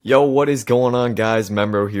Yo, what is going on, guys?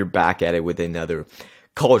 Memro here, back at it with another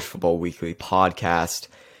College Football Weekly podcast.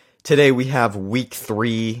 Today we have week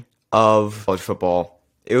 3 of college football.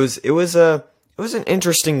 It was an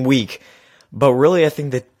interesting week, but really I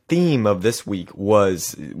think the theme of this week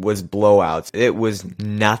was blowouts. It was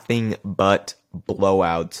nothing but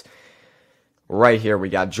blowouts. Right here, we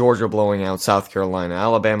got Georgia blowing out South Carolina,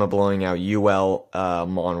 Alabama blowing out UL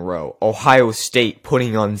Monroe, Ohio State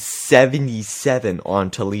putting on 77 on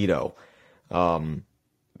Toledo.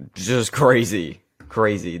 Just crazy.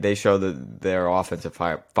 They show their offensive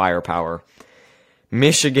firepower.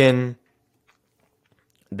 Michigan,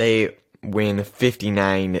 they win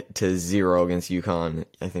 59-0 against UConn.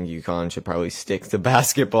 I think UConn should probably stick to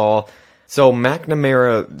basketball. So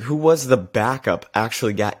McNamara, who was the backup,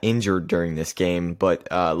 actually got injured during this game, but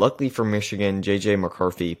luckily for Michigan, J.J.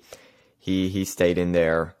 McCarthy, he stayed in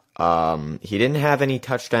there. He didn't have any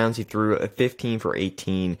touchdowns. He threw a 15 for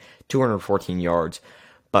 18, 214 yards,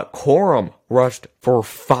 but Corum rushed for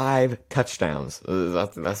 5 touchdowns.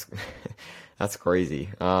 That's crazy.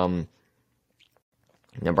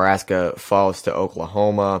 Nebraska falls to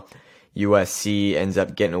Oklahoma. USC ends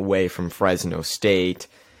up getting away from Fresno State.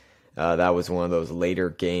 That was one of those later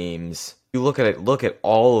games. You look at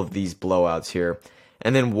all of these blowouts here.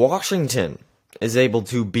 And then Washington is able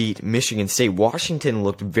to beat Michigan State. Washington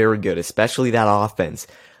looked very good, especially that offense.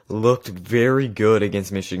 Looked very good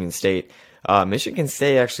against Michigan State. Michigan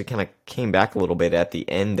State actually kind of came back a little bit at the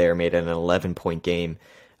end there, made it an 11-point game.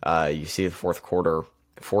 You see the fourth quarter,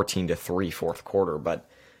 14-3 fourth quarter, but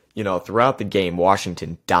throughout the game,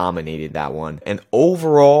 Washington dominated that one. And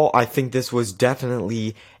overall, I think this was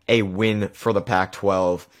definitely a win for the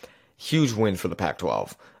Pac-12. Huge win for the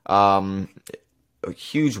Pac-12. A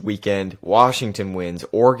huge weekend. Washington wins.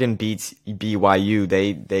 Oregon beats BYU.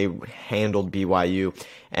 They handled BYU,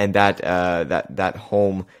 and that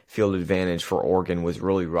home field advantage for Oregon was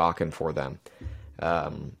really rocking for them.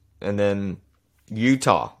 And then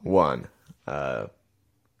Utah won.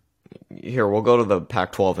 Here, we'll go to the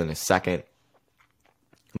Pac-12 in a second.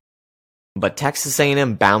 But Texas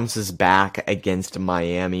A&M bounces back against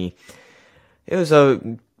Miami. It was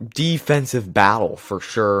a defensive battle for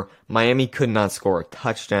sure. Miami could not score a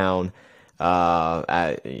touchdown,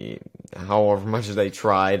 at however much they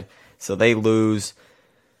tried, so they lose.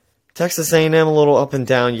 Texas A&M a little up and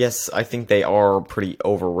down. Yes, I think they are pretty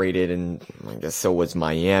overrated, and I guess so was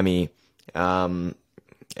Miami.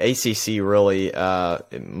 ACC really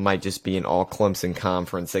it might just be an all Clemson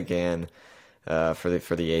conference again. For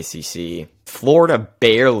the ACC. Florida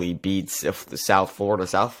barely beats South Florida.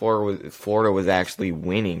 Florida was actually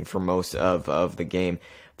winning for most of the game.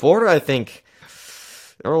 Florida, I think,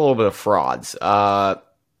 they're a little bit of frauds. And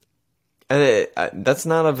that's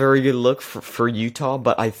not a very good look for Utah,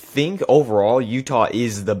 but I think overall Utah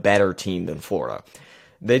is the better team than Florida.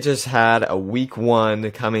 They just had a week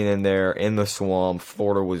 1 coming in there in the swamp.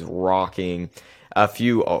 Florida was rocking. A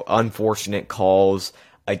few unfortunate calls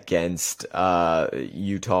against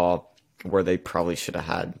Utah, where they probably should have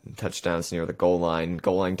had touchdowns near the goal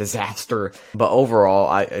line disaster. But overall,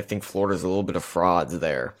 I think Florida's a little bit of frauds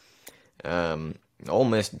there. Ole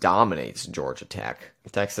Miss dominates Georgia Tech.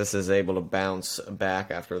 Texas is able to bounce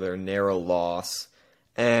back after their narrow loss.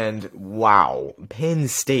 And wow, Penn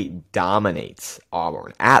State dominates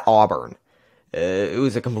Auburn at Auburn. It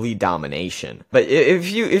was a complete domination. But if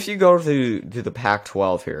you go to the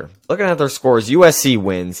Pac-12 here, looking at their scores, USC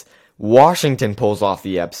wins, Washington pulls off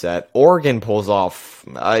the upset, Oregon pulls off.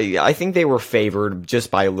 I think they were favored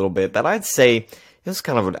just by a little bit, but I'd say it was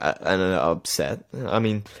kind of an upset. I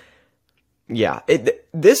mean, yeah,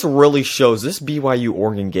 this really shows, this BYU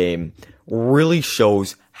Oregon game really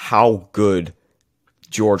shows how good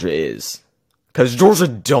Georgia is. Because Georgia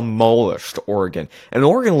demolished Oregon. And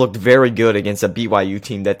Oregon looked very good against a BYU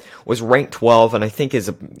team that was ranked 12 and I think is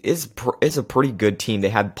a pretty good team. They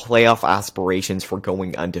had playoff aspirations for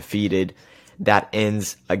going undefeated. That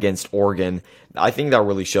ends against Oregon. I think that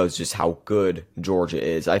really shows just how good Georgia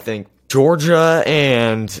is. I think Georgia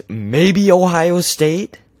and maybe Ohio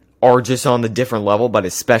State are just on the different level, but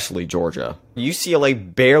especially Georgia.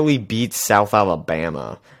 UCLA barely beats South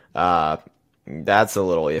Alabama. That's a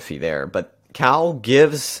little iffy there, but Cal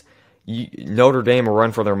gives Notre Dame a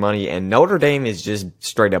run for their money, and Notre Dame is just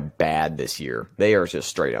straight up bad this year. They are just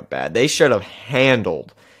straight up bad. They should have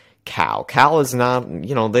handled Cal. Cal is not,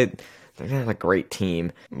 they're not a great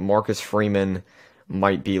team. Marcus Freeman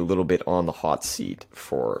might be a little bit on the hot seat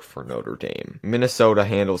for Notre Dame. Minnesota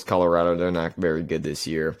handles Colorado. They're not very good this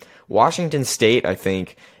year. Washington State, I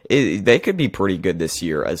think, they could be pretty good this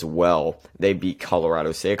year as well. They beat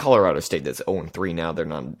Colorado State. Colorado State that's 0-3 now. They're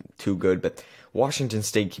not too good, but Washington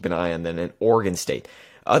State, keep an eye on them, and Oregon State.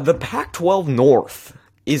 The Pac-12 North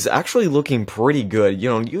is actually looking pretty good.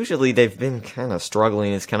 Usually they've been kind of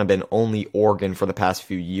struggling. It's kind of been only Oregon for the past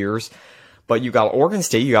few years. But you got Oregon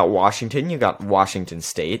State, you got Washington, you got Washington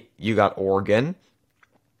State, you got Oregon.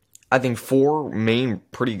 I think 4 main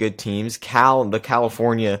pretty good teams. The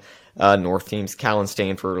California North teams, Cal and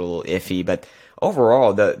Stanford are a little iffy, but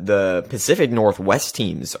overall, the Pacific Northwest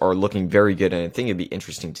teams are looking very good, and I think it'd be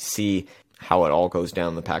interesting to see how it all goes down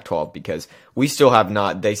in the Pac-12, because they still have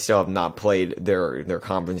not played their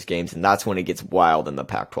conference games, and that's when it gets wild in the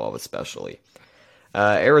Pac-12 especially.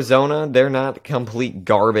 Arizona, they're not complete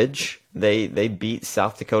garbage. They beat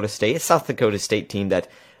South Dakota State, a South Dakota State team that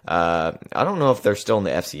I don't know if they're still in the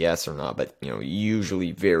FCS or not, but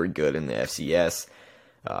usually very good in the FCS.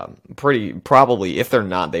 Probably, if they're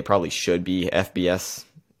not, they probably should be an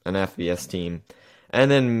FBS team. And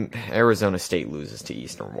then Arizona State loses to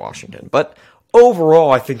Eastern Washington. But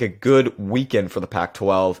overall, I think a good weekend for the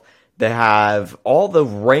Pac-12. They have all the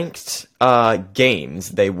ranked games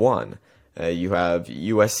they won. You have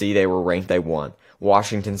USC, they were ranked, they won.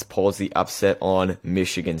 Washington's pulls the upset on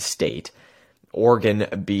Michigan State. Oregon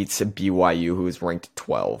beats BYU, who is ranked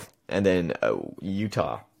 12. And then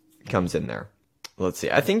Utah comes in there. Let's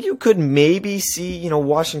see. I think you could maybe see,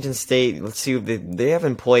 Washington State. Let's see. They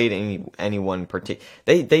haven't played anyone particular.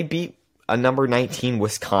 They beat a number 19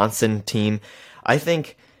 Wisconsin team. I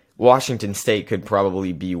think Washington State could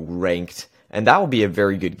probably be ranked, and that will be a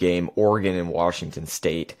very good game. Oregon and Washington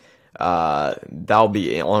State. That'll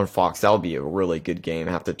be on Fox. That'll be a really good game.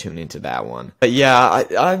 I have to tune into that one. But yeah,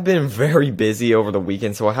 I've been very busy over the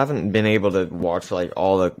weekend, so I haven't been able to watch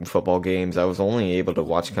all the football games. I was only able to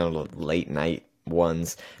watch kind of the late night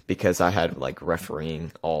ones because I had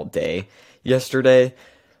refereeing all day yesterday.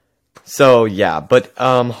 So yeah, but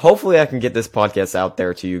hopefully I can get this podcast out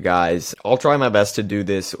there to you guys. I'll try my best to do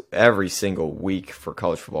this every single week for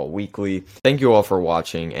College Football Weekly. Thank you all for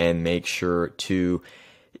watching, and make sure to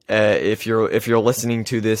if you're listening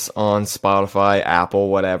to this on Spotify, Apple,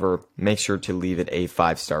 whatever, make sure to leave it a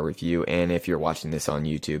 5-star review, and if you're watching this on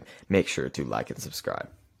YouTube, make sure to like and subscribe.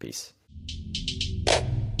 Peace.